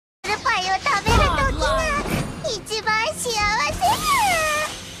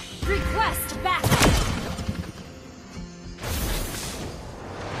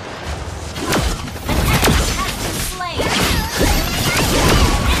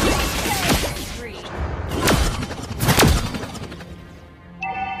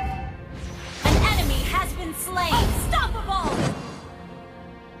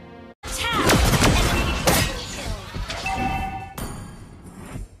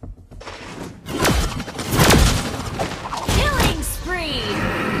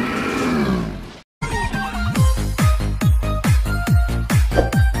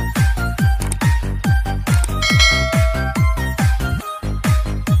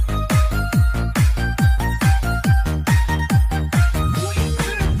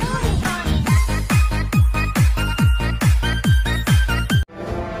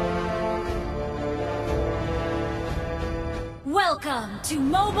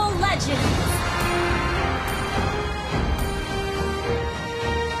Mobile Legends!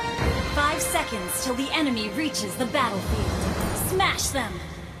 5 seconds till the enemy reaches the battlefield. Smash them!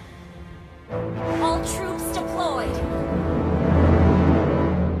 All troops deployed!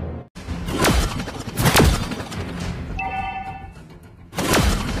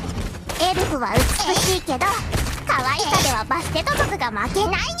 Elf は美しいけど、可愛さではバステト族が負けな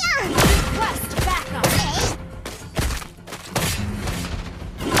いにゃん。Request backup!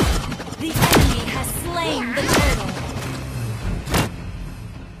 The enemy has slain the turtle!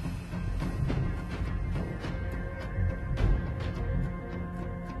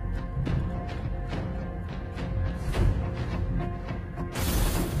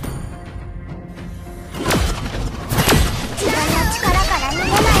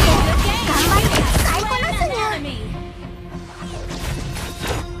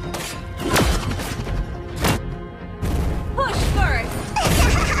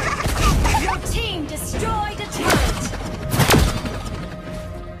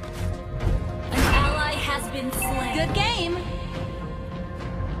 Good game!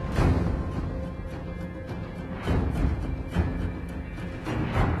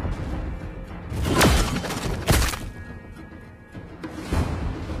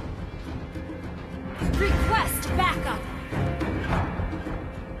 Request backup!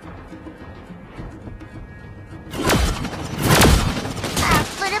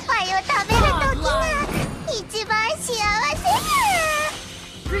 Apple pie を食べるときが一番幸せや。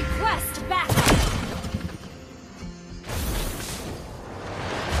Request backup!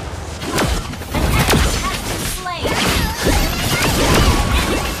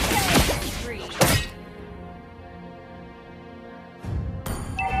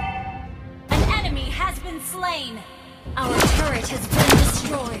 Slain. Our turret has been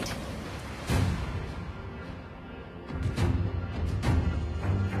destroyed.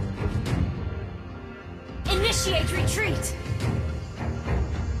 Initiate retreat.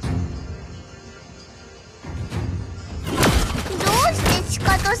 What? 仕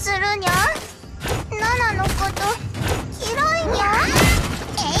方するにゃ。ナナのこと嫌いにゃ。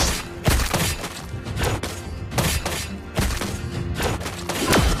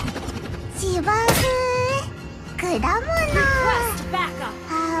芝生。果物、青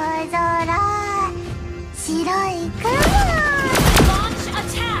空、白い雲。Launch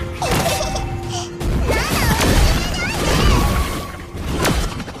attack!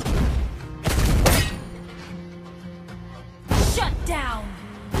 Shut down!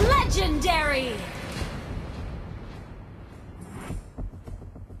 Legendary!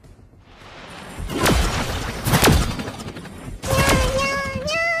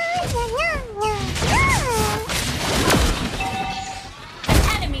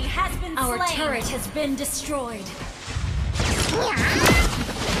 Our turret has been destroyed.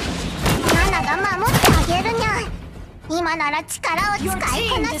 ナナが守ってあげるにゃ。今なら力を使い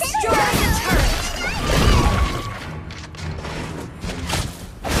こなせるにゃ。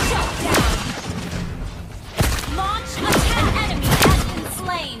Launch attack! An enemy has been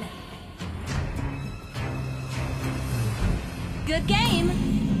slain. Good game.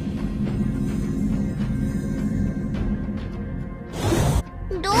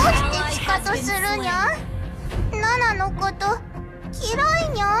 どうして仕方するにゃ。ナナのこと嫌い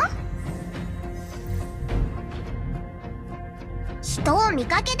にゃ。人を見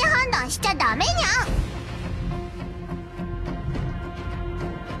かけで判断しちゃダメにゃ。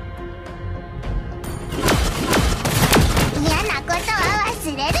嫌なことは忘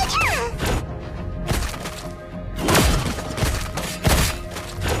れるにゃ。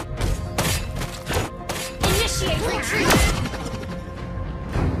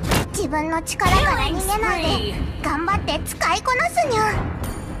自分の力から逃げないで頑張って使いこなすにゃ。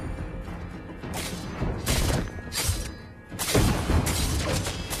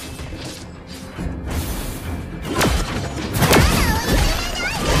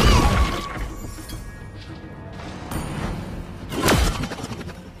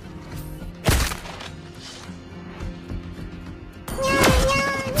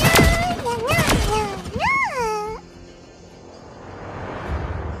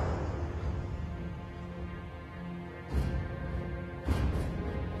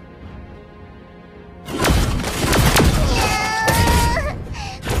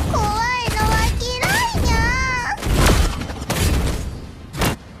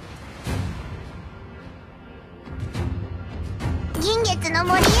銀月の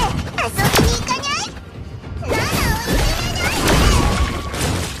森へ遊びに行かにゃい。ナナを入れない。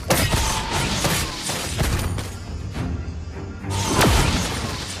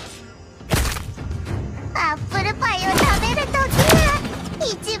アップルパイを食べるときが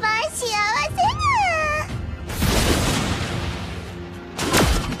一番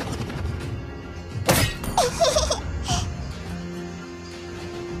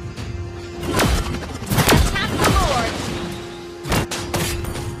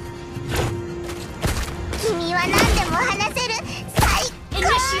君は何でも話せる最高な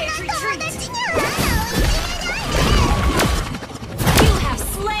友達にゃ。You have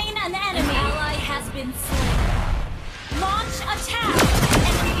slain an enemy. Ally has been slain. Launch attack.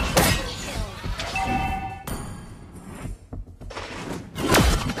 Enemy double kill.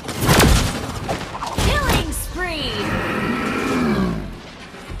 Killing spree.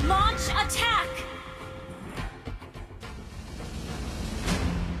 Launch attack.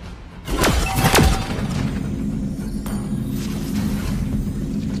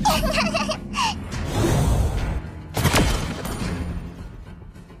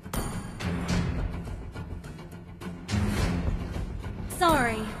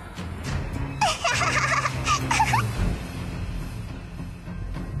 Sorry.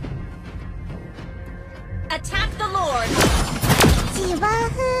 Attack the Lord. 芝生、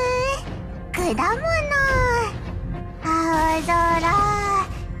果物、青空、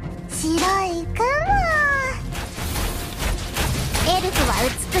白い雲。エルフは美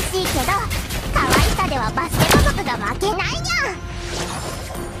しいけど可愛さではバスケ部族が負けないにゃ。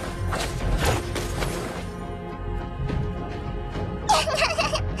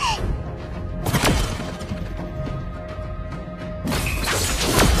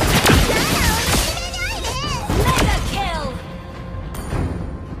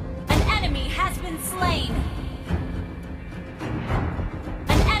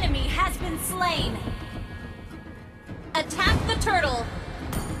Slain. Attack the turtle.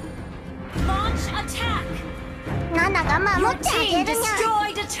 Launch attack. ナナが守ってあげ Team るに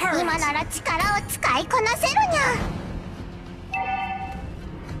destroyed a ゃ。 turret. 今なら力を使いこなせるにゃ。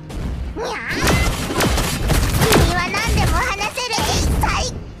にゃー。君は何でも話せる最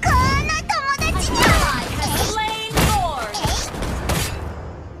高な友達にゃ。Has slain Lord.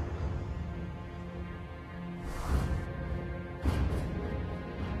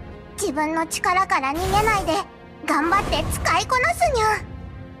 自分の力から逃げないで頑張って使いこなすにゃ。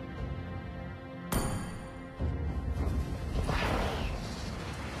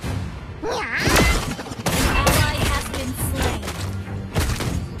にゃー。 Ally has been slain.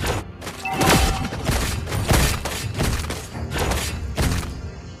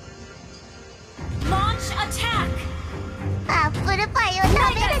 Launch attack. アップルパイを食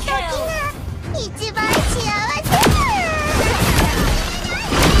べるときが一番幸せだ。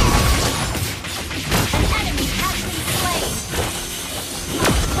An enemy has been slain.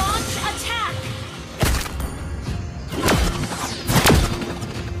 Launch attack.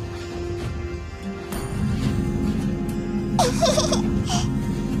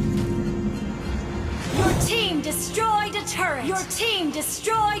 Your team destroyed a turret. Your team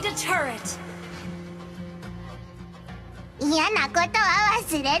destroyed a turret. 嫌なことは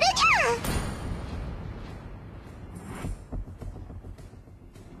忘れるにゃ。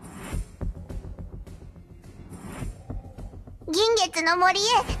銀月の森へ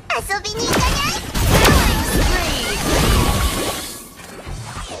遊びに行かない？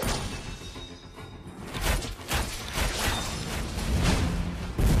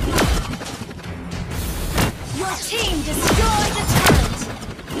 Your team destroyed a turret.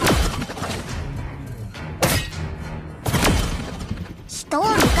 人を見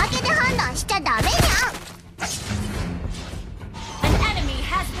かけで判断しちゃダメにゃ。 An enemy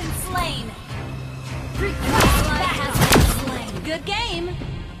has been slain. Request that has been slain. Good game.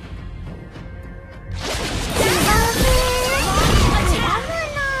 芝生、果物、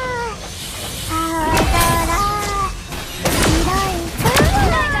青空、白い雲。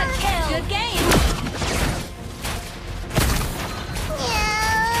 Mega kill. Good game. にゃ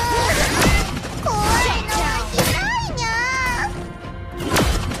ー。怖いのはひどいにゃ。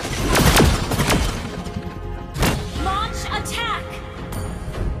 Launch attack.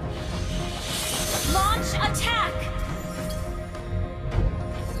 Launch attack.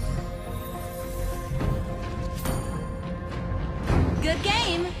 Good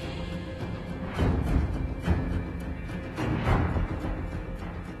game.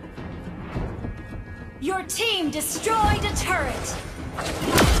 Your team destroyed a turret.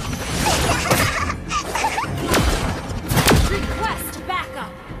 Request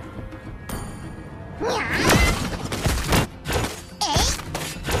backup. にゃー。えい。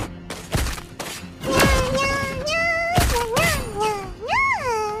にゃーにゃーにゃーにゃーにゃーにゃ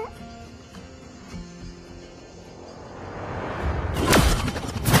ー。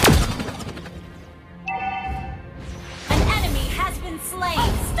 An enemy has been slain.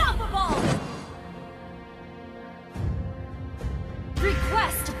 Unstoppable.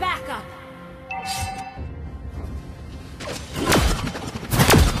 Request backup.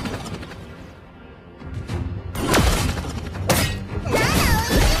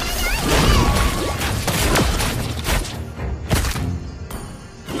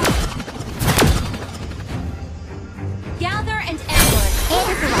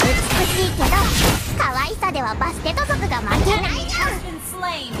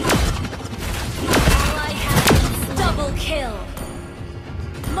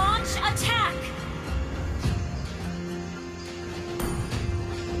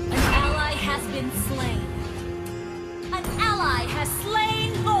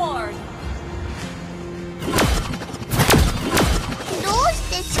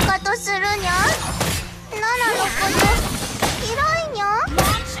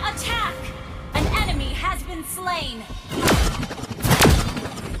 slain.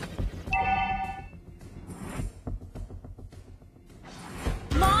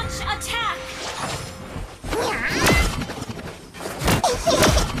 Launch attack.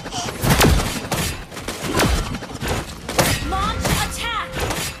 Launch attack.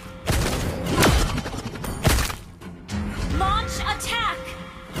 Launch attack.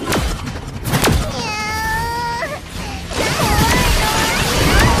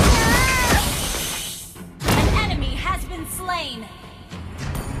 An enemy has been slain.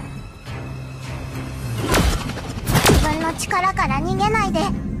 自分の力から逃げないで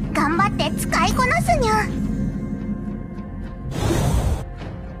頑張って使いこなすにゃ。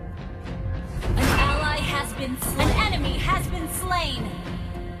 An enemy has been slain.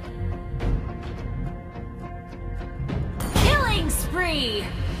 Killing spree.